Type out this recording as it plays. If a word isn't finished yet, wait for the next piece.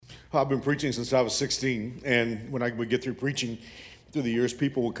I've been preaching since I was 16, and when I would get through preaching through the years,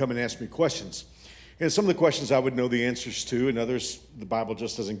 people would come and ask me questions. And some of the questions I would know the answers to, and others, the Bible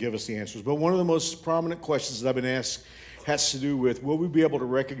just doesn't give us the answers. But one of the most prominent questions that I've been asked has to do with, will we be able to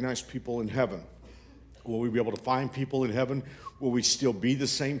recognize people in heaven? Will we be able to find people in heaven? Will we still be the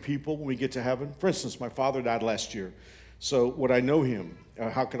same people when we get to heaven? For instance, my father died last year. So would I know him?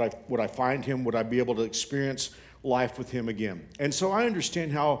 Would I find him? Would I be able to experience life with him again? And so I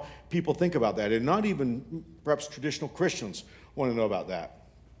understand how people think about that, and not even perhaps traditional Christians want to know about that.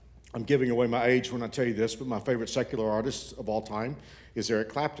 I'm giving away my age when I tell you this, but my favorite secular artist of all time is Eric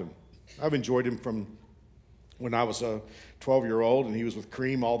Clapton. I've enjoyed him from when I was a 12-year-old, and he was with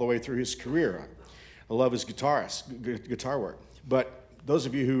Cream all the way through his career. I love his guitar work. But those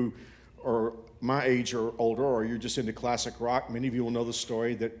of you who are my age or older, or you're just into classic rock, many of you will know the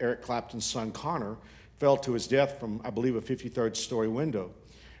story that Eric Clapton's son Connor fell to his death from, I believe, a 53rd story window.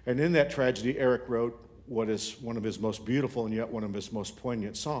 And in that tragedy, Eric wrote what is one of his most beautiful and yet one of his most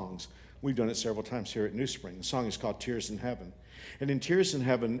poignant songs. We've done it several times here at New Spring. The song is called Tears in Heaven. And in Tears in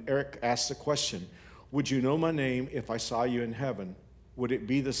Heaven, Eric asks the question, would you know my name if I saw you in heaven? Would it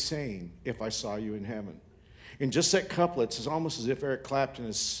be the same if I saw you in heaven? In just that couplet, it's almost as if Eric Clapton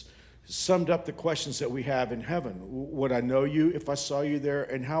has summed up the questions that we have in heaven. Would I know you if I saw you there?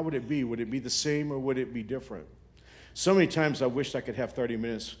 And how would it be? Would it be the same or would it be different? So many times I wished I could have 30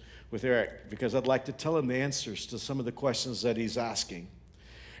 minutes with Eric because I'd like to tell him the answers to some of the questions that he's asking.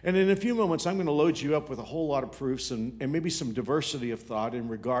 And in a few moments, I'm going to load you up with a whole lot of proofs and maybe some diversity of thought in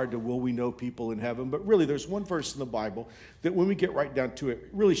regard to will we know people in heaven. But really, there's one verse in the Bible that when we get right down to it,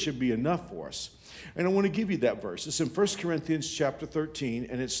 really should be enough for us. And I want to give you that verse. It's in 1 Corinthians chapter 13,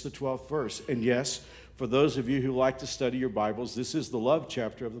 and it's the 12th verse. And yes, for those of you who like to study your Bibles, this is the love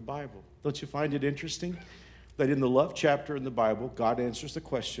chapter of the Bible. Don't you find it interesting that in the love chapter in the Bible, God answers the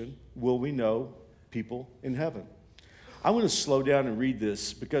question, will we know people in heaven? I want to slow down and read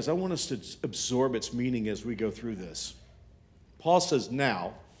this because I want us to absorb its meaning as we go through this. Paul says,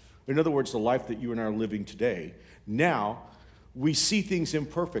 now, in other words, the life that you and I are living today, now we see things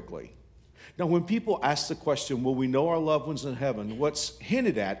imperfectly. Now, when people ask the question, will we know our loved ones in heaven, what's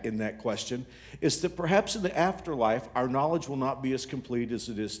hinted at in that question is that perhaps in the afterlife, our knowledge will not be as complete as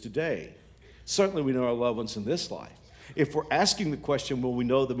it is today. Certainly, we know our loved ones in this life. If we're asking the question, will we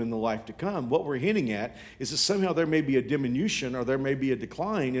know them in the life to come, what we're hinting at is that somehow there may be a diminution or there may be a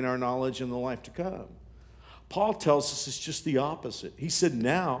decline in our knowledge in the life to come. Paul tells us it's just the opposite. He said,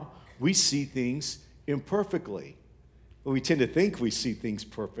 now we see things imperfectly. Well, we tend to think we see things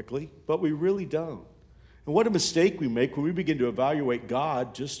perfectly, but we really don't. And what a mistake we make when we begin to evaluate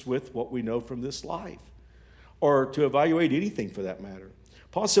God just with what we know from this life, or to evaluate anything for that matter.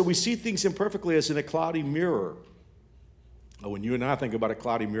 Paul said we see things imperfectly as in a cloudy mirror. When you and I think about a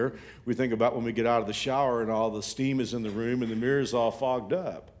cloudy mirror, we think about when we get out of the shower and all the steam is in the room and the mirror is all fogged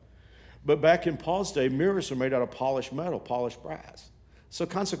up. But back in Paul's day, mirrors are made out of polished metal, polished brass. So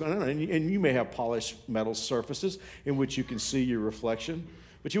consequently, and you may have polished metal surfaces in which you can see your reflection,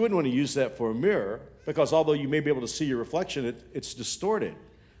 but you wouldn't want to use that for a mirror because although you may be able to see your reflection, it's distorted.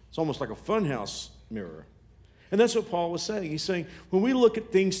 It's almost like a funhouse mirror. And that's what Paul was saying. He's saying when we look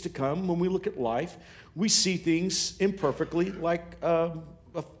at things to come, when we look at life, we see things imperfectly like a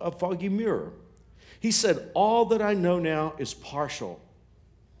foggy mirror. He said, all that I know now is partial.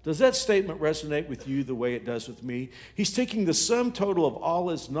 Does that statement resonate with you the way it does with me? He's taking the sum total of all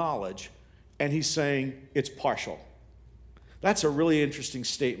his knowledge and he's saying it's partial. That's a really interesting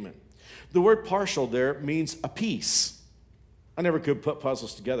statement. The word partial there means a piece. I never could put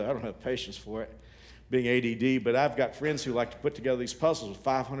puzzles together. I don't have patience for it, being ADD, but I've got friends who like to put together these puzzles with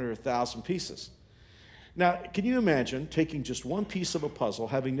 500 or 1,000 pieces. Now, can you imagine taking just one piece of a puzzle,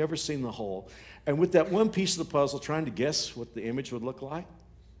 having never seen the whole, and with that one piece of the puzzle trying to guess what the image would look like?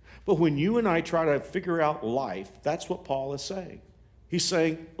 But when you and I try to figure out life, that's what Paul is saying. He's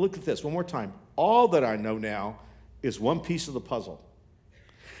saying, look at this one more time. All that I know now is one piece of the puzzle.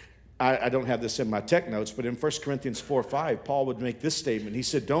 I don't have this in my tech notes, but in 1 Corinthians 4:5, Paul would make this statement. He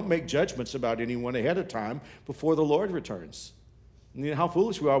said, don't make judgments about anyone ahead of time before the Lord returns. And you know how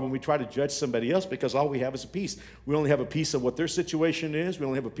foolish we are when we try to judge somebody else because all we have is a piece. We only have a piece of what their situation is. We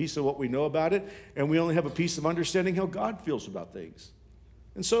only have a piece of what we know about it. And we only have a piece of understanding how God feels about things.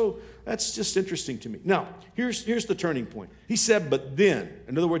 And so that's just interesting to me. Now, here's the turning point. He said, but then,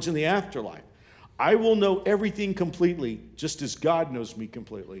 in other words, in the afterlife, I will know everything completely just as God knows me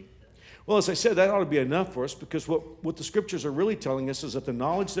completely. Well, as I said, that ought to be enough for us because what the scriptures are really telling us is that the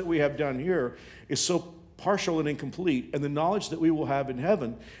knowledge that we have down here is so partial and incomplete, and the knowledge that we will have in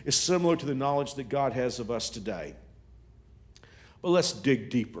heaven is similar to the knowledge that God has of us today. But let's dig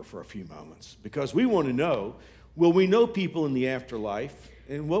deeper for a few moments because we want to know, will we know people in the afterlife,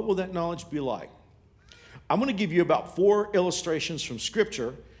 and what will that knowledge be like? I'm going to give you about 4 illustrations from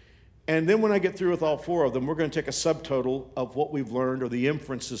Scripture, and then when I get through with all 4 of them, we're going to take a subtotal of what we've learned or the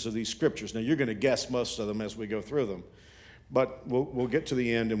inferences of these Scriptures. Now, you're going to guess most of them as we go through them, but we'll get to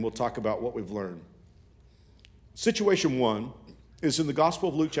the end and we'll talk about what we've learned. Situation 1 is in the Gospel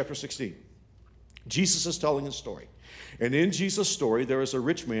of Luke chapter 16. Jesus is telling a story. And in Jesus' story, there is a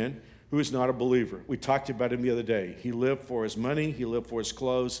rich man who is not a believer. We talked about him the other day. He lived for his money. He lived for his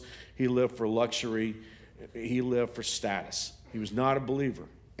clothes. He lived for luxury. He lived for status. He was not a believer.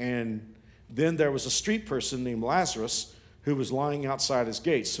 And then there was a street person named Lazarus who was lying outside his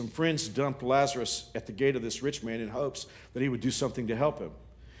gates. Some friends dumped Lazarus at the gate of this rich man in hopes that he would do something to help him.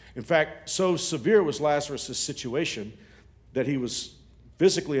 In fact, so severe was Lazarus' situation that he was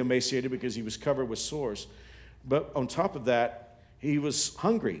physically emaciated because he was covered with sores. But on top of that, he was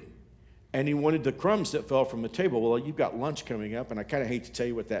hungry, and he wanted the crumbs that fell from the table. Well, you've got lunch coming up, and I kind of hate to tell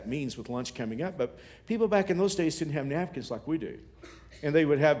you what that means with lunch coming up, but people back in those days didn't have napkins like we do. And they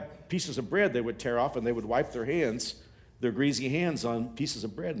would have pieces of bread they would tear off, and they would wipe their hands, their greasy hands, on pieces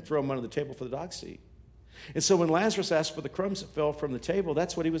of bread and throw them under the table for the dogs to eat. And so when Lazarus asked for the crumbs that fell from the table,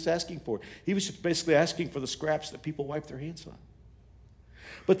 that's what he was asking for. He was just basically asking for the scraps that people wipe their hands on.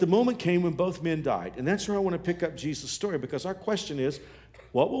 But the moment came when both men died. And that's where I want to pick up Jesus' story, because our question is,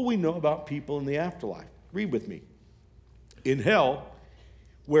 what will we know about people in the afterlife? Read with me. In hell,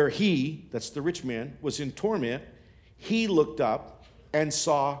 where he, that's the rich man, was in torment, he looked up and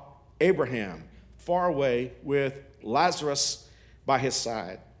saw Abraham far away with Lazarus by his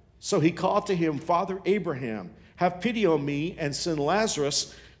side. So he called to him, Father Abraham, have pity on me and send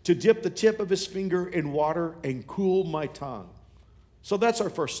Lazarus to dip the tip of his finger in water and cool my tongue. So that's our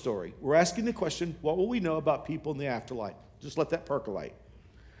first story. We're asking the question, what will we know about people in the afterlife? Just let that percolate.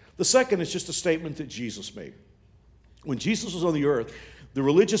 The second is just a statement that Jesus made. When Jesus was on the earth, the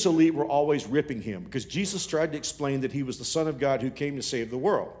religious elite were always ripping him because Jesus tried to explain that he was the Son of God who came to save the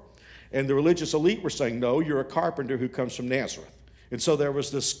world. And the religious elite were saying, no, you're a carpenter who comes from Nazareth. And so there was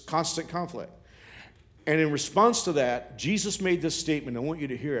this constant conflict. And in response to that, Jesus made this statement. I want you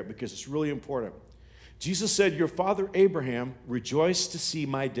to hear it because it's really important. Jesus said, your father Abraham rejoiced to see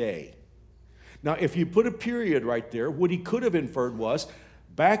my day. Now, if you put a period right there, what he could have inferred was,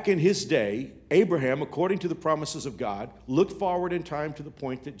 back in his day, Abraham, according to the promises of God, looked forward in time to the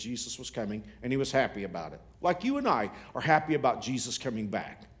point that Jesus was coming, and he was happy about it. Like you and I are happy about Jesus coming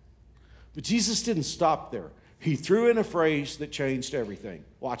back. But Jesus didn't stop there. He threw in a phrase that changed everything.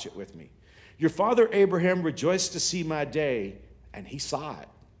 Watch it with me. Your father Abraham rejoiced to see my day, and he saw it.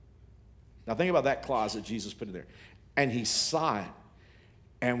 Now think about that clause that Jesus put in there. And he saw it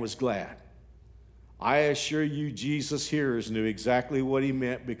and was glad. I assure you, Jesus' hearers knew exactly what he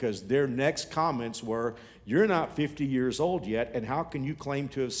meant, because their next comments were, you're not 50 years old yet, and how can you claim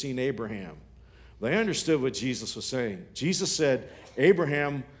to have seen Abraham? They understood what Jesus was saying. Jesus said,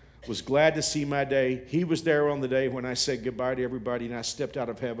 Abraham was glad to see my day. He was there on the day when I said goodbye to everybody and I stepped out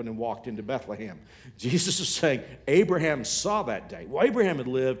of heaven and walked into Bethlehem. Jesus was saying, Abraham saw that day. Well, Abraham had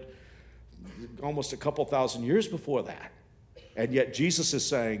lived almost a couple thousand years before that. And yet Jesus is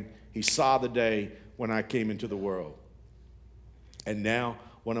saying he saw the day when I came into the world. And now,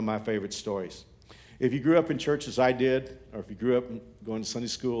 one of my favorite stories. If you grew up in church as I did, or if you grew up going to Sunday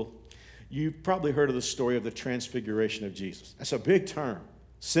school, you've probably heard of the story of the transfiguration of Jesus. That's a big term.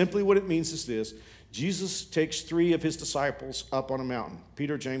 Simply what it means is this. Jesus takes 3 of his disciples up on a mountain,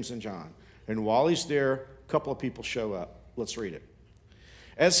 Peter, James, and John. And while he's there, a couple of people show up. Let's read it.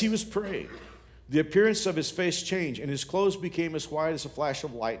 As he was praying, the appearance of his face changed, and his clothes became as white as a flash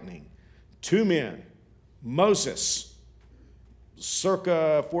of lightning. 2 men, Moses,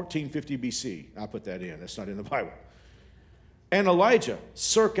 circa 1450 BC. I'll put that in. That's not in the Bible. And Elijah,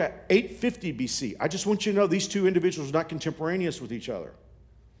 circa 850 BC. I just want you to know these 2 individuals are not contemporaneous with each other.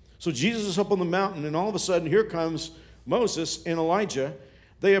 So Jesus is up on the mountain, and all of a sudden, here comes Moses and Elijah.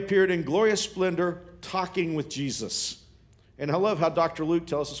 They appeared in glorious splendor, talking with Jesus. And I love how Dr. Luke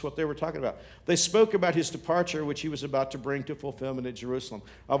tells us what they were talking about. They spoke about his departure, which he was about to bring to fulfillment at Jerusalem.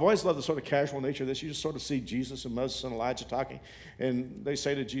 I've always loved the sort of casual nature of this. You just sort of see Jesus and Moses and Elijah talking. And they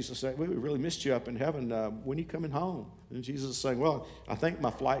say to Jesus, we really missed you up in heaven. When are you coming home? And Jesus is saying, well, I think my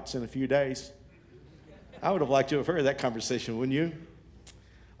flight's in a few days. I would have liked to have heard that conversation, wouldn't you?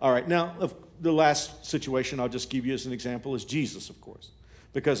 All right, now, the last situation I'll just give you as an example is Jesus, of course.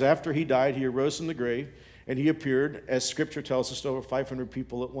 Because after he died, he arose from the grave, and he appeared, as Scripture tells us, to over 500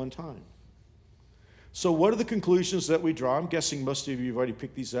 people at one time. So what are the conclusions that we draw? I'm guessing most of you have already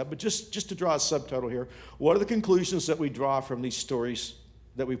picked these up, but just to draw a subtitle here, what are the conclusions that we draw from these stories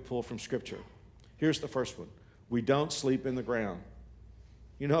that we pull from Scripture? Here's the first one. We don't sleep in the ground.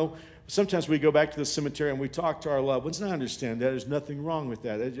 You know, sometimes we go back to the cemetery and we talk to our loved ones, and I understand that. There's nothing wrong with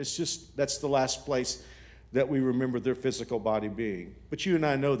that. It's just, that's the last place that we remember their physical body being. But you and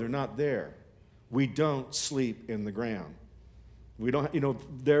I know they're not there. We don't sleep in the ground. We don't,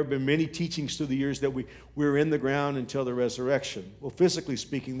 there have been many teachings through the years that we're in the ground until the resurrection. Well, physically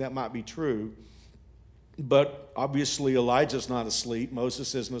speaking, that might be true. But obviously Elijah's not asleep.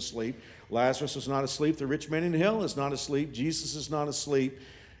 Moses isn't asleep. Lazarus is not asleep. The rich man in hell is not asleep. Jesus is not asleep.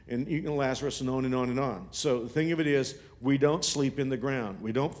 And Lazarus, and on and on and on. So the thing of it is, we don't sleep in the ground.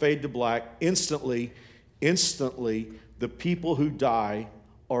 We don't fade to black. Instantly, the people who die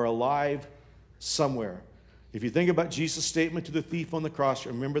are alive somewhere. If you think about Jesus' statement to the thief on the cross,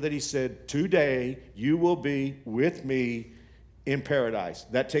 remember that he said, "Today you will be with me in paradise."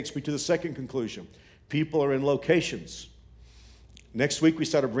 That takes me to the second conclusion. People are in locations. Next week we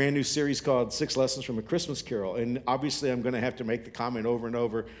start a brand new series called 6 Lessons from a Christmas Carol. And obviously I'm going to have to make the comment over and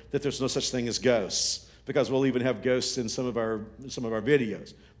over that there's no such thing as ghosts, because we'll even have ghosts in some of our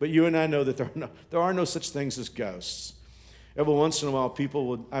videos. But you and I know that there are no such things as ghosts. Every once in a while people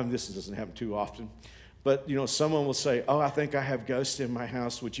will, this doesn't happen too often, but someone will say, "Oh, I think I have ghosts in my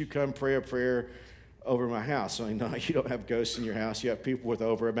house. Would you come pray a prayer over my house?" I mean, no, you don't have ghosts in your house. You have people with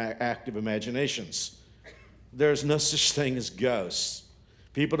overactive imaginations. There's no such thing as ghosts.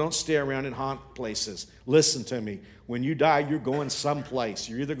 People don't stay around and haunt places. Listen to me. When you die, you're going someplace.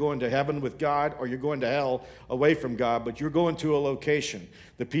 You're either going to heaven with God or you're going to hell away from God, but you're going to a location.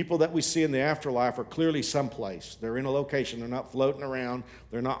 The people that we see in the afterlife are clearly someplace. They're in a location. They're not floating around.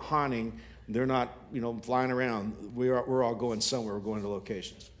 They're not haunting. They're not, flying around. We're all going somewhere. We're going to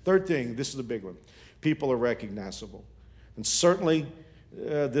locations. Third thing, this is the big one. People are recognizable. And certainly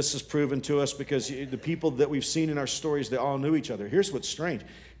this is proven to us because the people that we've seen in our stories, they all knew each other. Here's what's strange.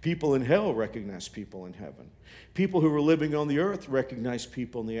 People in hell recognize people in heaven. People who were living on the earth recognize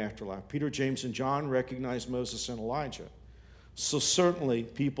people in the afterlife. Peter, James, and John recognized Moses and Elijah. So certainly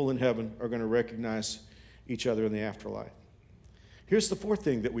people in heaven are going to recognize each other in the afterlife. Here's the fourth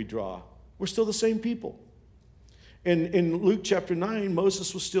thing that we draw. We're still the same people. In Luke chapter 9,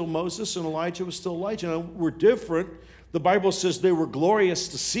 Moses was still Moses and Elijah was still Elijah. Now, we're different. The Bible says they were glorious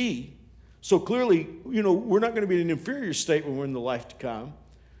to see. So clearly, we're not going to be in an inferior state when we're in the life to come.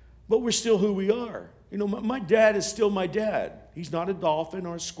 But we're still who we are. My dad is still my dad. He's not a dolphin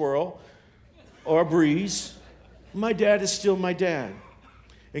or a squirrel or a breeze. My dad is still my dad.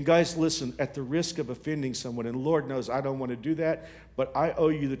 And guys, listen, at the risk of offending someone, and Lord knows I don't want to do that, but I owe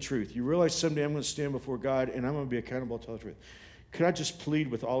you the truth. You realize someday I'm going to stand before God and I'm going to be accountable to tell the truth. Could I just plead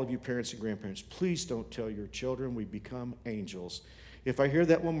with all of you parents and grandparents, please don't tell your children we become angels. If I hear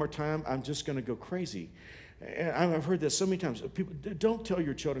that one more time, I'm just going to go crazy. And I've heard that so many times. People, don't tell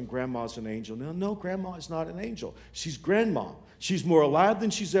your children grandma's an angel. No, grandma is not an angel. She's grandma. She's more alive than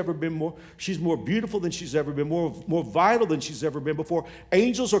she's ever been. She's more beautiful than she's ever been, more vital than she's ever been before.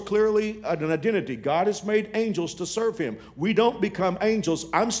 Angels are clearly an identity. God has made angels to serve him. We don't become angels.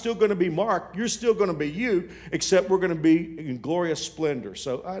 I'm still going to be Mark. You're still going to be you, except we're going to be in glorious splendor.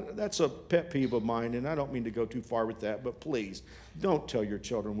 So that's a pet peeve of mine, and I don't mean to go too far with that, but please, don't tell your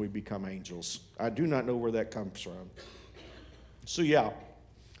children we become angels. I do not know where that comes from. So yeah,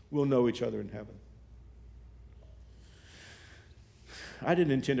 we'll know each other in heaven. I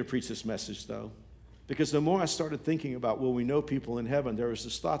didn't intend to preach this message, though, because the more I started thinking about, will we know people in heaven, there was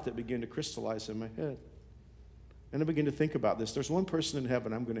this thought that began to crystallize in my head. And I began to think about this. There's one person in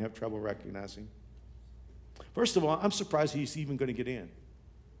heaven I'm going to have trouble recognizing. First of all, I'm surprised he's even going to get in.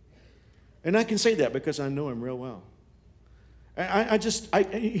 And I can say that because I know him real well. I will just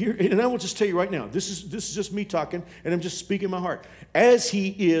tell you right now, this is just me talking, and I'm just speaking my heart. As he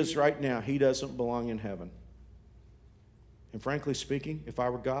is right now, he doesn't belong in heaven. And frankly speaking, if I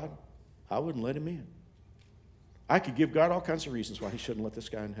were God, I wouldn't let him in. I could give God all kinds of reasons why he shouldn't let this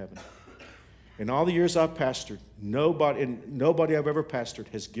guy in heaven. In all the years I've pastored, nobody I've ever pastored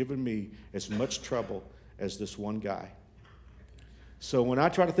has given me as much trouble as this one guy. So when I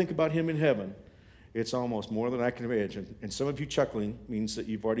try to think about him in heaven, it's almost more than I can imagine. And some of you chuckling means that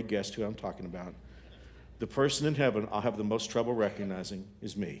you've already guessed who I'm talking about. The person in heaven I'll have the most trouble recognizing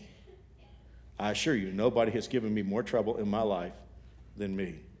is me. I assure you, nobody has given me more trouble in my life than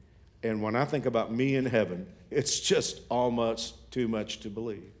me. And when I think about me in heaven, it's just almost too much to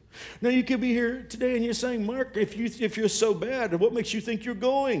believe. Now, you could be here today and you're saying, Mark, if you're so bad, what makes you think you're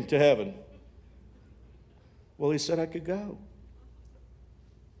going to heaven? Well, he said I could go.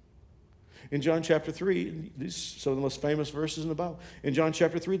 In John chapter 3, these are some of the most famous verses in the Bible. In John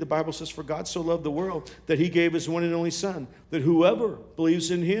chapter 3, the Bible says, "For God so loved the world that he gave his one and only Son, that whoever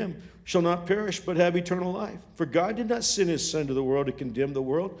believes in him shall not perish but have eternal life. For God did not send his Son to the world to condemn the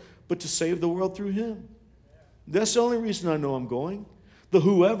world, but to save the world through him." That's the only reason I know I'm going. The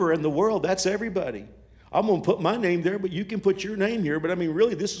whoever and the world, that's everybody. I'm going to put my name there, but you can put your name here. But I mean,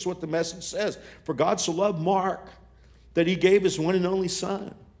 really, this is what the message says. For God so loved Mark that he gave his one and only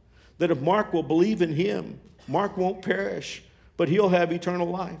Son, that if Mark will believe in him, Mark won't perish, but he'll have eternal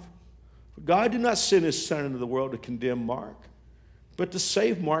life. God did not send his Son into the world to condemn Mark, but to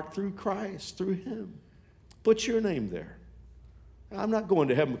save Mark through Christ, through him. Put your name there. I'm not going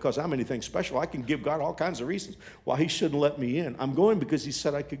to heaven because I'm anything special. I can give God all kinds of reasons why he shouldn't let me in. I'm going because he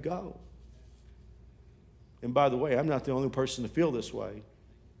said I could go. And by the way, I'm not the only person to feel this way.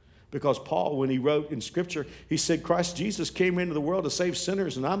 Because Paul, when he wrote in Scripture, he said, Christ Jesus came into the world to save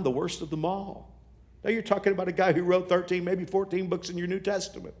sinners, and I'm the worst of them all. Now you're talking about a guy who wrote 13, maybe 14 books in your New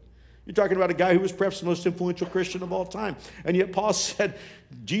Testament. You're talking about a guy who was perhaps the most influential Christian of all time. And yet Paul said,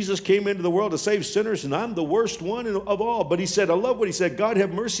 Jesus came into the world to save sinners, and I'm the worst one of all. But he said, I love what he said, God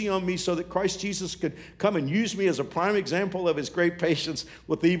have mercy on me so that Christ Jesus could come and use me as a prime example of his great patience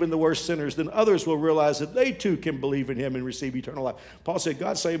with even the worst sinners. Then others will realize that they too can believe in him and receive eternal life. Paul said,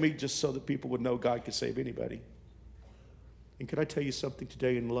 God saved me just so that people would know God could save anybody. And can I tell you something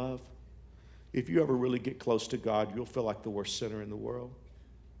today in love? If you ever really get close to God, you'll feel like the worst sinner in the world.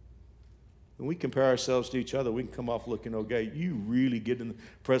 When we compare ourselves to each other, we can come off looking okay. You really get in the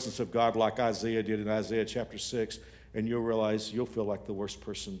presence of God like Isaiah did in Isaiah chapter 6, and you'll realize you'll feel like the worst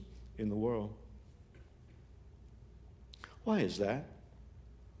person in the world. Why is that?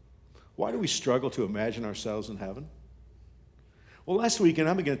 Why do we struggle to imagine ourselves in heaven? Well, last weekend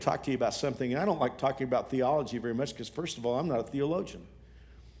I'm going to talk to you about something, and I don't like talking about theology very much because, first of all, I'm not a theologian.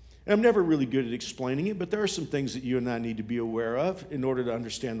 And I'm never really good at explaining it, but there are some things that you and I need to be aware of in order to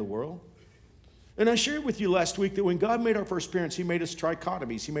understand the world. And I shared with you last week that when God made our first parents, he made us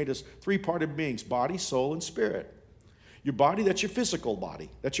trichotomies. He made us three-parted beings, body, soul, and spirit. Your body, that's your physical body.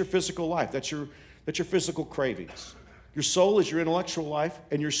 That's your physical life. That's your physical cravings. Your soul is your intellectual life,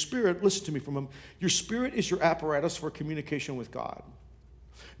 and your spirit, listen to me for a moment, your spirit is your apparatus for communication with God.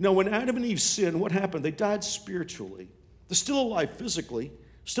 Now, when Adam and Eve sinned, what happened? They died spiritually. They're still alive physically,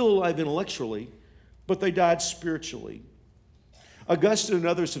 still alive intellectually, but they died spiritually. Augustine and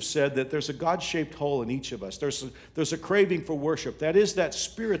others have said that there's a God-shaped hole in each of us. There's a craving for worship. That is that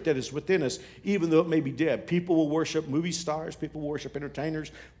spirit that is within us, even though it may be dead. People will worship movie stars. People will worship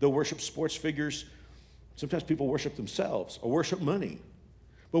entertainers. They'll worship sports figures. Sometimes people worship themselves or worship money.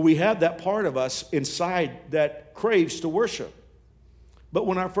 But we have that part of us inside that craves to worship. But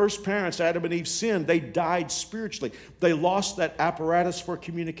when our first parents, Adam and Eve, sinned, they died spiritually. They lost that apparatus for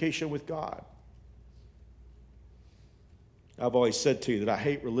communication with God. I've always said to you that I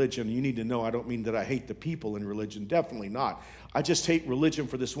hate religion. You need to know I don't mean that I hate the people in religion. Definitely not. I just hate religion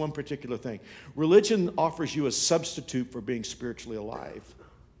for this one particular thing. Religion offers you a substitute for being spiritually alive.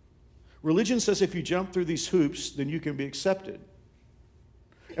 Religion says if you jump through these hoops, then you can be accepted.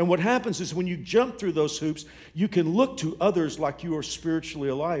 And what happens is when you jump through those hoops, you can look to others like you are spiritually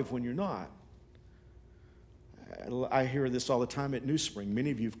alive when you're not. I hear this all the time at New Spring. Many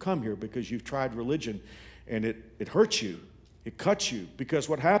of you have come here because you've tried religion and it hurts you. It cuts you because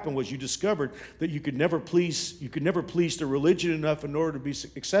what happened was you discovered that you could never please the religion enough in order to be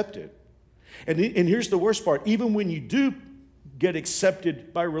accepted. And here's the worst part. Even when you do get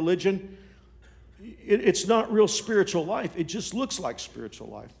accepted by religion, it's not real spiritual life. It just looks like spiritual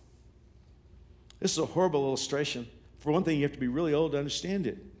life. This is a horrible illustration. For one thing, you have to be really old to understand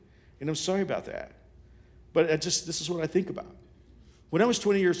it. And I'm sorry about that. But this is what I think about. When I was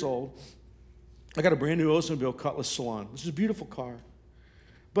 20 years old, I got a brand new Oldsmobile Cutlass Salon. This is a beautiful car.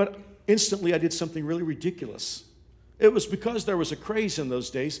 But instantly I did something really ridiculous. It was because there was a craze in those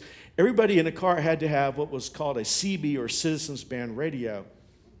days. Everybody in a car had to have what was called a CB or Citizens Band radio.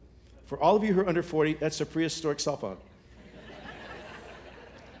 For all of you who are under 40, that's a prehistoric cell phone.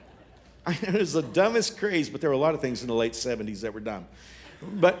 It was the dumbest craze, but there were a lot of things in the late 70s that were dumb.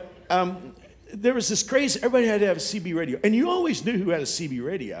 But there was this craze. Everybody had to have a CB radio. And you always knew who had a CB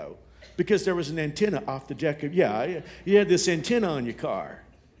radio because there was an antenna off the deck of, you had this antenna on your car.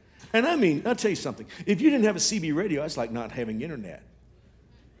 And I mean, I'll tell you something. If you didn't have a CB radio, that's like not having internet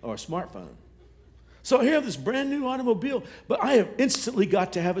or a smartphone. So I have this brand new automobile, but I have instantly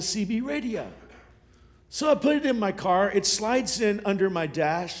got to have a CB radio. So I put it in my car. It slides in under my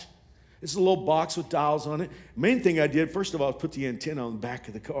dash. It's a little box with dials on it. Main thing I did, first of all, was put the antenna on the back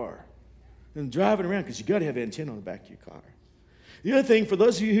of the car. And driving around, because you got to have an antenna on the back of your car. The other thing, for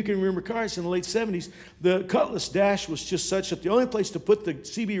those of you who can remember cars in the late 70s, the Cutlass dash was just such that the only place to put the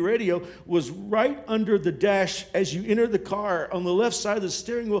CB radio was right under the dash as you enter the car on the left side of the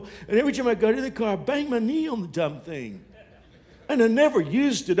steering wheel. And every time I got in the car, I banged my knee on the dumb thing. And I never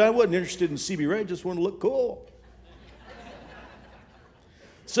used it. I wasn't interested in CB radio, just wanted to look cool.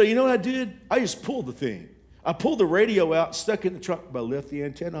 So you know what I did? I just pulled the thing. I pulled the radio out, stuck it in the trunk, but I left the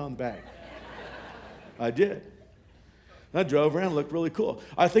antenna on the back. I did. I drove around, looked really cool.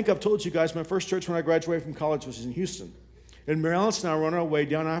 I think I've told you guys, my first church when I graduated from college was in Houston. And Mary Alice and I were on our way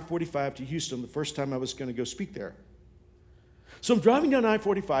down I-45 to Houston the first time I was going to go speak there. So I'm driving down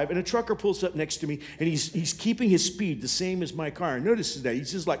I-45, and a trucker pulls up next to me, and he's keeping his speed the same as my car. And notice that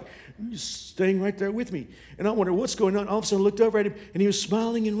he's just like staying right there with me. And I wonder what's going on. All of a sudden I looked over at him, and he was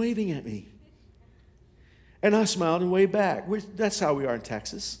smiling and waving at me. And I smiled and waved back. That's how we are in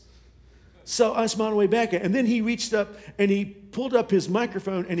Texas. So I smiled and waved back. And then he reached up and he pulled up his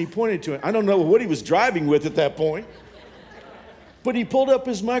microphone and he pointed to it. I don't know what he was driving with at that point. But he pulled up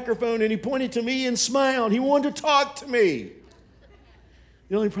his microphone and he pointed to me and smiled. He wanted to talk to me.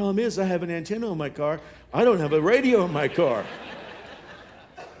 The only problem is I have an antenna on my car. I don't have a radio in my car.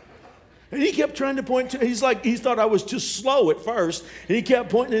 And he kept trying to point to, he thought I was just slow at first. And he kept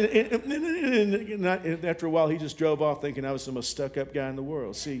pointing, and after a while he just drove off thinking I was the most stuck-up guy in the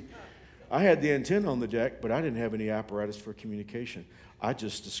world. See, I had the antenna on the deck, but I didn't have any apparatus for communication. I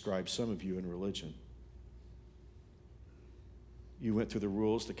just described some of you in religion. You went through the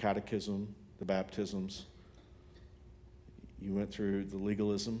rules, the catechism, the baptisms. You went through the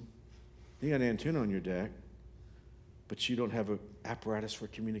legalism. You got an antenna on your deck, but you don't have an apparatus for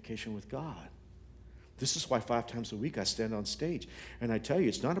communication with God. This is why 5 times a week I stand on stage. And I tell you,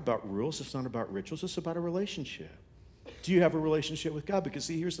 it's not about rules, it's not about rituals, it's about a relationship. Do you have a relationship with God? Because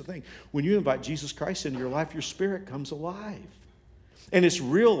see, here's the thing. When you invite Jesus Christ into your life, your spirit comes alive. And it's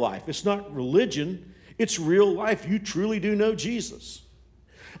real life. It's not religion. It's real life. You truly do know Jesus.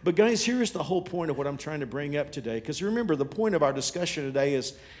 But guys, here's the whole point of what I'm trying to bring up today. Because remember, the point of our discussion today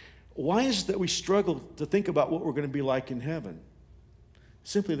is, why is it that we struggle to think about what we're going to be like in heaven?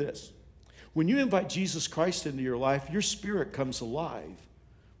 Simply this. When you invite Jesus Christ into your life, your spirit comes alive.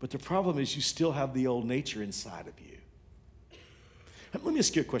 But the problem is you still have the old nature inside of you. Let me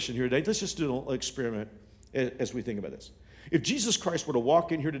ask you a question here today. Let's just do a little experiment as we think about this. If Jesus Christ were to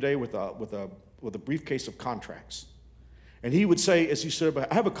walk in here today with a briefcase of contracts, and he would say, as he stood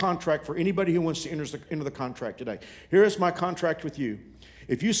up, I have a contract for anybody who wants to enter the contract today. Here is my contract with you.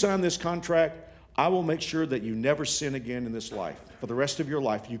 If you sign this contract, I will make sure that you never sin again in this life. For the rest of your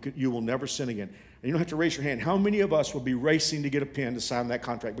life, you will never sin again. And you don't have to raise your hand. How many of us would be racing to get a pen to sign that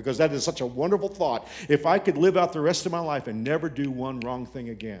contract? Because that is such a wonderful thought. If I could live out the rest of my life and never do one wrong thing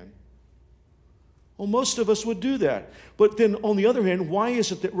again. Well, most of us would do that. But then on the other hand, why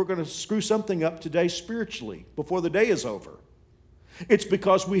is it that we're going to screw something up today spiritually before the day is over? It's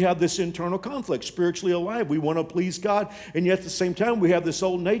because we have this internal conflict, spiritually alive. We want to please God, and yet at the same time, we have this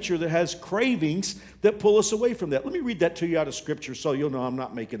old nature that has cravings that pull us away from that. Let me read that to you out of Scripture so you'll know I'm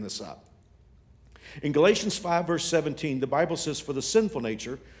not making this up. In Galatians 5, verse 17, the Bible says, for the sinful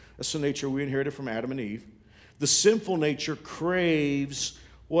nature, that's the nature we inherited from Adam and Eve, the sinful nature craves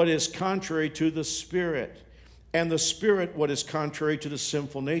what is contrary to the Spirit, and the Spirit what is contrary to the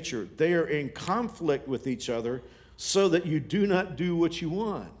sinful nature. They are in conflict with each other so that you do not do what you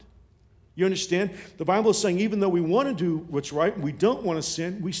want. You understand? The Bible is saying even though we want to do what's right, we don't want to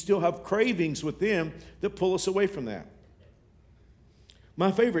sin, we still have cravings within that pull us away from that.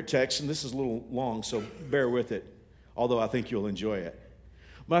 My favorite text, and this is a little long, so bear with it, although I think you'll enjoy it.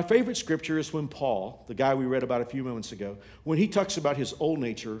 My favorite scripture is when Paul, the guy we read about a few moments ago, when he talks about his old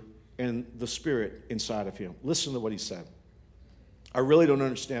nature and the Spirit inside of him. Listen to what he said. I really don't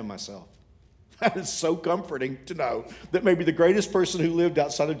understand myself. That is so comforting to know that maybe the greatest person who lived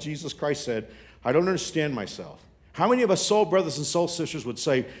outside of Jesus Christ said, I don't understand myself. How many of us soul brothers and soul sisters would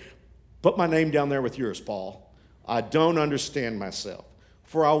say, put my name down there with yours, Paul. I don't understand myself.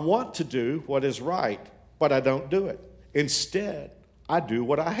 For I want to do what is right, but I don't do it. Instead, I do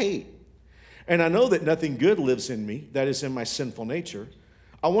what I hate. And I know that nothing good lives in me, that is in my sinful nature.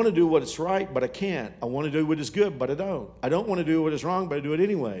 I want to do what is right, but I can't. I want to do what is good, but I don't. I don't want to do what is wrong, but I do it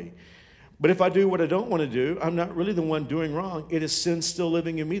anyway. But if I do what I don't want to do, I'm not really the one doing wrong. It is sin still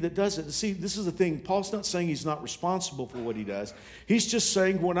living in me that does it. See, this is the thing. Paul's not saying he's not responsible for what he does. He's just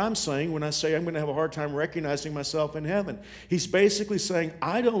saying what I'm saying when I say I'm going to have a hard time recognizing myself in heaven. He's basically saying,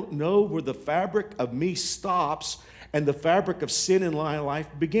 I don't know where the fabric of me stops and the fabric of sin in my life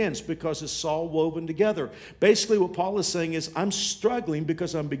begins because it's all woven together. Basically, what Paul is saying is I'm struggling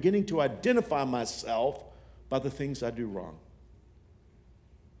because I'm beginning to identify myself by the things I do wrong.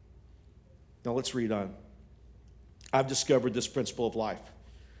 Now let's read on. I've discovered this principle of life,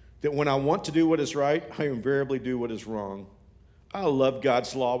 that when I want to do what is right, I invariably do what is wrong. I love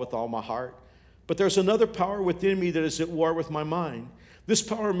God's law with all my heart, but there's another power within me that is at war with my mind. This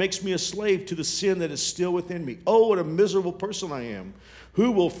power makes me a slave to the sin that is still within me. Oh, what a miserable person I am.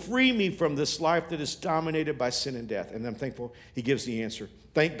 Who will free me from this life that is dominated by sin and death? And I'm thankful he gives the answer.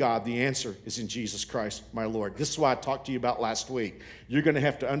 Thank God the answer is in Jesus Christ, my Lord. This is what I talked to you about last week. You're going to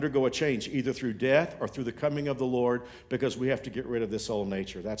have to undergo a change, either through death or through the coming of the Lord, because we have to get rid of this old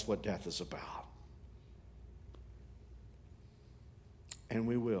nature. That's what death is about. And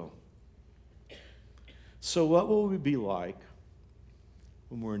we will. So what will we be like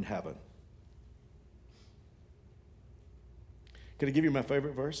when we're in heaven? Can I give you my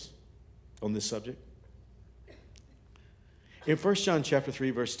favorite verse on this subject? In 1 John chapter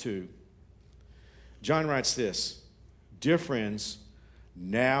 3, verse 2, John writes this, "Dear friends,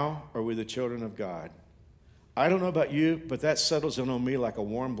 now are we the children of God. I don't know about you, but that settles in on me like a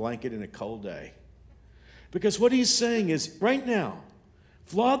warm blanket in a cold day." Because what he's saying is, right now,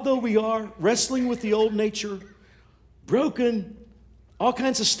 flawed though we are, wrestling with the old nature, broken, all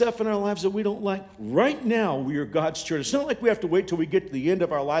kinds of stuff in our lives that we don't like, right now we are God's children. It's not like we have to wait till we get to the end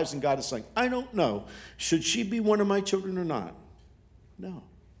of our lives and God is saying, I don't know, should she be one of my children or not? No.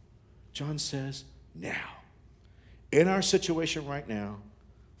 John says, now. In our situation right now,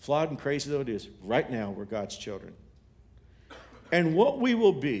 flawed and crazy though it is, right now we're God's children. And what we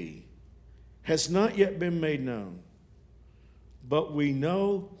will be has not yet been made known, but we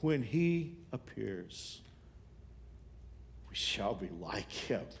know when he appears, we shall be like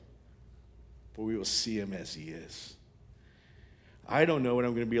him, for we will see him as he is. I don't know what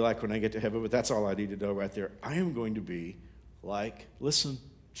I'm going to be like when I get to heaven, but that's all I need to know right there. I am going to be like, listen,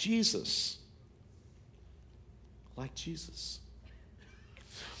 Jesus. Like Jesus.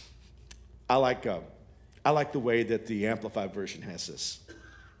 I like the way that the Amplified Version has this.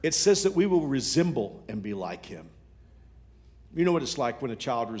 It says that we will resemble and be like him. You know what it's like when a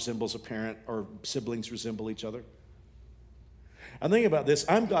child resembles a parent or siblings resemble each other? I'm thinking about this.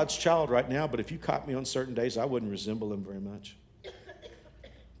 I'm God's child right now, but if you caught me on certain days, I wouldn't resemble him very much.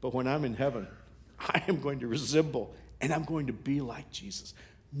 But when I'm in heaven, I am going to resemble and I'm going to be like Jesus.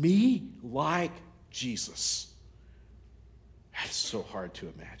 Me like Jesus. That's so hard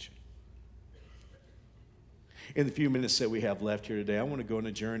to imagine. In the few minutes that we have left here today, I want to go on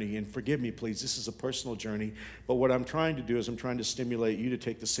a journey, and forgive me, please, this is a personal journey, but what I'm trying to do is I'm trying to stimulate you to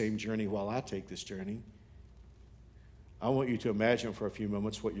take the same journey while I take this journey. I want you to imagine for a few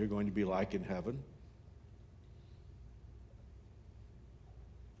moments what you're going to be like in heaven.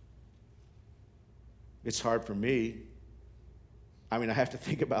 It's hard for me. I have to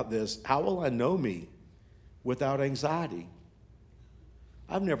think about this. How will I know me without anxiety?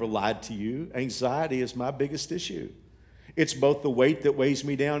 I've never lied to you. Anxiety is my biggest issue. It's both the weight that weighs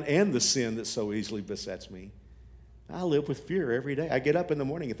me down and the sin that so easily besets me. I live with fear every day. I get up in the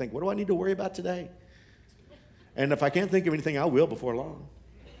morning and think, what do I need to worry about today? And if I can't think of anything, I will before long.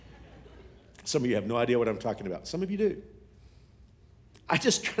 Some of you have no idea what I'm talking about. Some of you do. I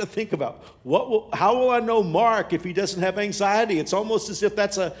just try to think about how will I know Mark if he doesn't have anxiety? It's almost as if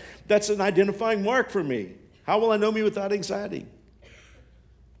that's an identifying mark for me. How will I know me without anxiety?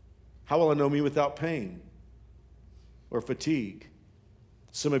 How will I know me without pain or fatigue?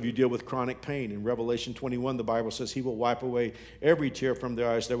 Some of you deal with chronic pain. In Revelation 21, the Bible says he will wipe away every tear from their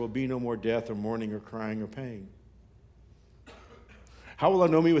eyes. There will be no more death or mourning or crying or pain. How will I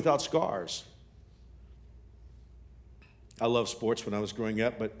know me without scars? I loved sports when I was growing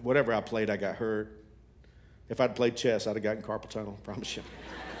up, but whatever I played, I got hurt. If I'd played chess, I'd have gotten carpal tunnel, I promise you.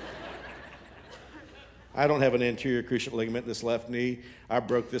 I don't have an anterior cruciate ligament in this left knee. I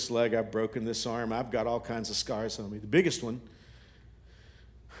broke this leg. I've broken this arm. I've got all kinds of scars on me. The biggest one,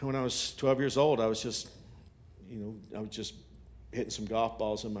 when I was 12 years old, I was just hitting some golf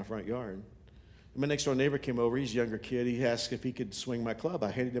balls in my front yard. My next door neighbor came over. He's a younger kid. He asked if he could swing my club.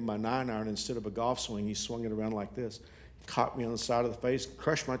 I handed him my 9-iron. Instead of a golf swing, he swung it around like this. Caught me on the side of the face,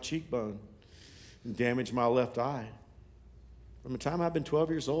 crushed my cheekbone, and damaged my left eye. From the time I've been 12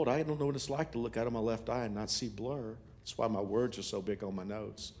 years old, I don't know what it's like to look out of my left eye and not see blur. That's why my words are so big on my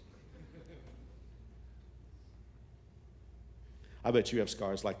notes. I bet you have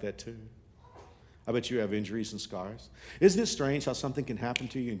scars like that too. I bet you have injuries and scars. Isn't it strange how something can happen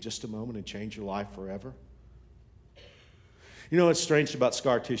to you in just a moment and change your life forever? You know what's strange about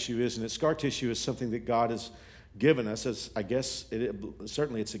scar tissue, isn't it? Scar tissue is something that God has given us as, I guess,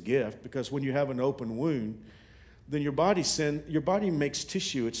 certainly it's a gift, because when you have an open wound, then your body makes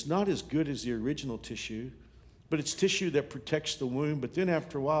tissue. It's not as good as the original tissue, but it's tissue that protects the wound. But then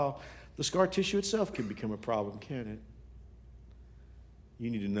after a while, The scar tissue itself can become a problem, can't it? You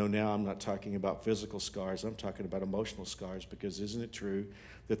need to know now I'm not talking about physical scars. I'm talking about emotional scars, because isn't it true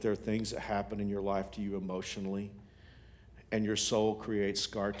that there are things that happen in your life to you emotionally, and your soul creates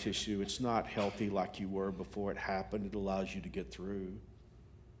scar tissue? It's not healthy like you were before it happened. It allows you to get through.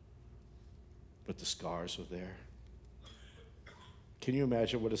 But the scars are there. Can you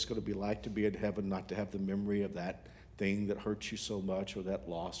imagine what it's going to be like to be in heaven, not to have the memory of that thing that hurt you so much, or that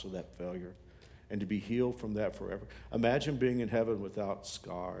loss, or that failure, and to be healed from that forever? Imagine being in heaven without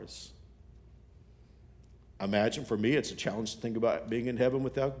scars. Imagine, for me, it's a challenge to think about being in heaven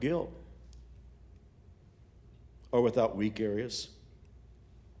without guilt, or without weak areas.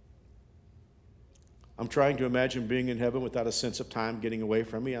 I'm trying to imagine being in heaven without a sense of time getting away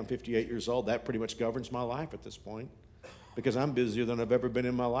from me. I'm 58 years old. That pretty much governs my life at this point, because I'm busier than I've ever been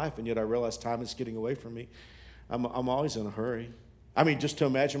in my life, and yet I realize time is getting away from me. I'm always in a hurry. I mean, just to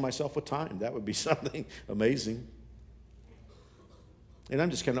imagine myself with time, that would be something amazing. And I'm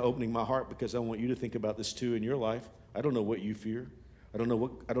just kind of opening my heart, because I want you to think about this too in your life. I don't know what you fear. I don't know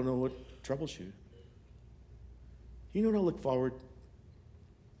what troubles you. You know what I look forward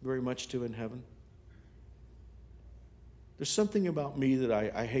very much to in heaven? There's something about me that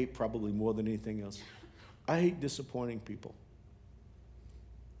I hate probably more than anything else. I hate disappointing people.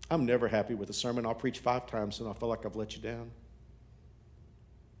 I'm never happy with a sermon. I'll preach 5 times and I'll feel like I've let you down.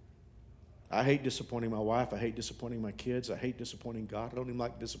 I hate disappointing my wife. I hate disappointing my kids. I hate disappointing God. I don't even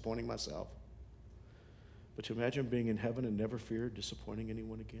like disappointing myself. But to imagine being in heaven and never fear disappointing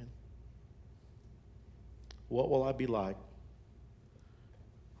anyone again. What will I be like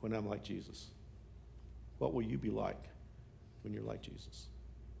when I'm like Jesus? What will you be like when you're like Jesus?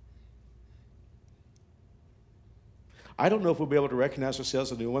 I don't know if we'll be able to recognize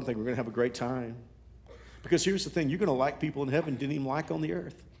ourselves and do one thing. We're going to have a great time. Because here's the thing. You're going to like people in heaven you didn't even like on the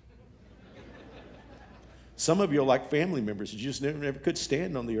earth. Some of you are like family members. You just never could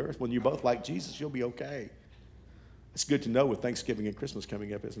stand on the earth. When you both like Jesus, you'll be okay. It's good to know with Thanksgiving and Christmas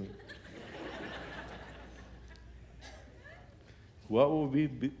coming up, isn't it? What will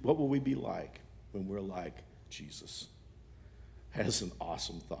we be like when we're like Jesus? That is an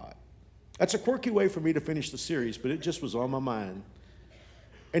awesome thought. That's a quirky way for me to finish the series, but it just was on my mind.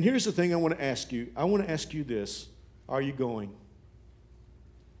 And here's the thing I want to ask you. I want to ask you this. Are you going?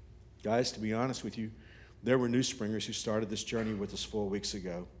 Guys, to be honest with you, there were New Springers who started this journey with us 4 weeks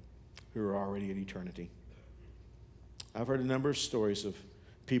ago who are already in eternity. I've heard a number of stories of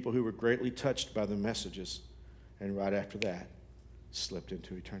people who were greatly touched by the messages, and right after that, slipped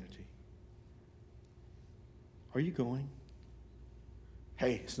into eternity. Are you going?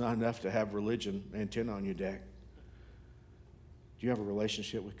 Hey, it's not enough to have religion antenna on your deck. Do you have a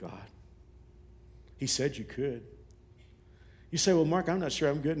relationship with God? He said you could. You say, well, Mark, I'm not sure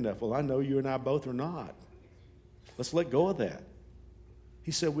I'm good enough. Well, I know you and I both are not. Let's let go of that.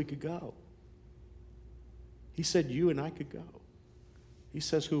 He said we could go. He said you and I could go. He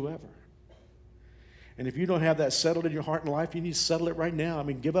says whoever. And if you don't have that settled in your heart and life, you need to settle it right now. I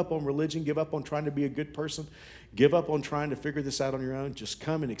mean, give up on religion. Give up on trying to be a good person. Give up on trying to figure this out on your own. Just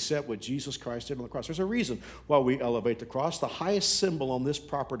come and accept what Jesus Christ did on the cross. There's a reason why we elevate the cross. The highest symbol on this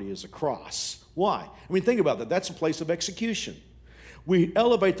property is a cross. Why? I mean, think about that. That's a place of execution. We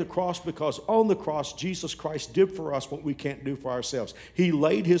elevate the cross because on the cross, Jesus Christ did for us what we can't do for ourselves. He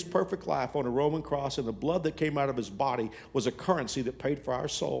laid his perfect life on a Roman cross, and the blood that came out of his body was a currency that paid for our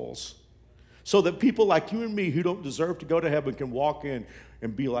souls. So that people like you and me who don't deserve to go to heaven can walk in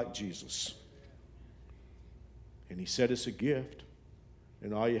and be like Jesus. And he said it's a gift,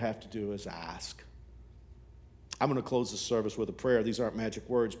 and all you have to do is ask. I'm going to close the service with a prayer. These aren't magic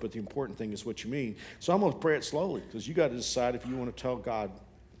words, but the important thing is what you mean. So I'm going to pray it slowly, because you got to decide if you want to tell God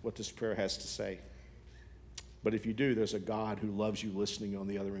what this prayer has to say. But if you do, there's a God who loves you listening on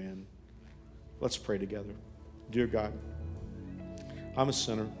the other end. Let's pray together. Dear God, I'm a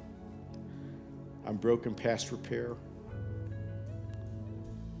sinner. I'm broken past repair.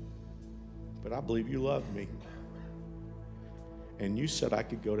 But I believe you love me. And you said I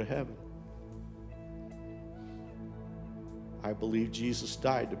could go to heaven. I believe Jesus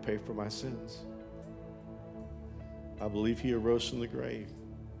died to pay for my sins. I believe he arose from the grave.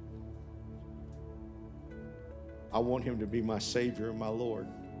 I want him to be my Savior and my Lord.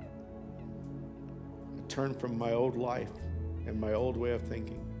 I turn from my old life and my old way of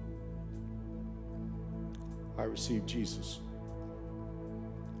thinking. I receive Jesus.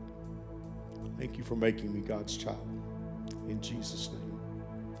 Thank you for making me God's child. In Jesus' name.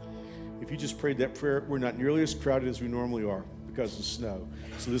 If you just prayed that prayer, we're not nearly as crowded as we normally are because of the snow.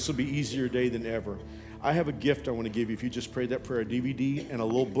 So this will be easier day than ever. I have a gift I want to give you if you just prayed that prayer, a DVD and a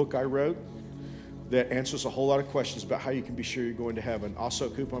little book I wrote that answers a whole lot of questions about how you can be sure you're going to heaven. Also a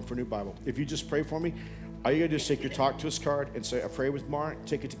coupon for a new Bible. If you just pray for me, all you got to do is take your Talk to Us card and say, I pray with Mark.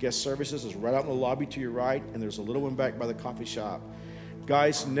 Take it to guest services. It's right out in the lobby to your right, and there's a little one back by the coffee shop.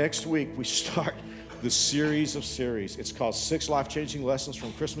 Guys, next week we start the series of series. It's called 6 Life-Changing Lessons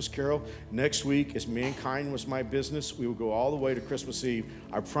from Christmas Carol. Next week is Mankind Was My Business. We will go all the way to Christmas Eve.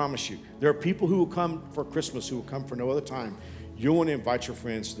 I promise you. There are people who will come for Christmas who will come for no other time. You'll want to invite your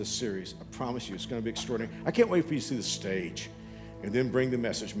friends to this series. I promise you, it's going to be extraordinary. I can't wait for you to see the stage and then bring the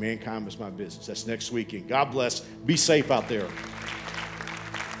message, Mankind Was My Business. That's next weekend. God bless. Be safe out there.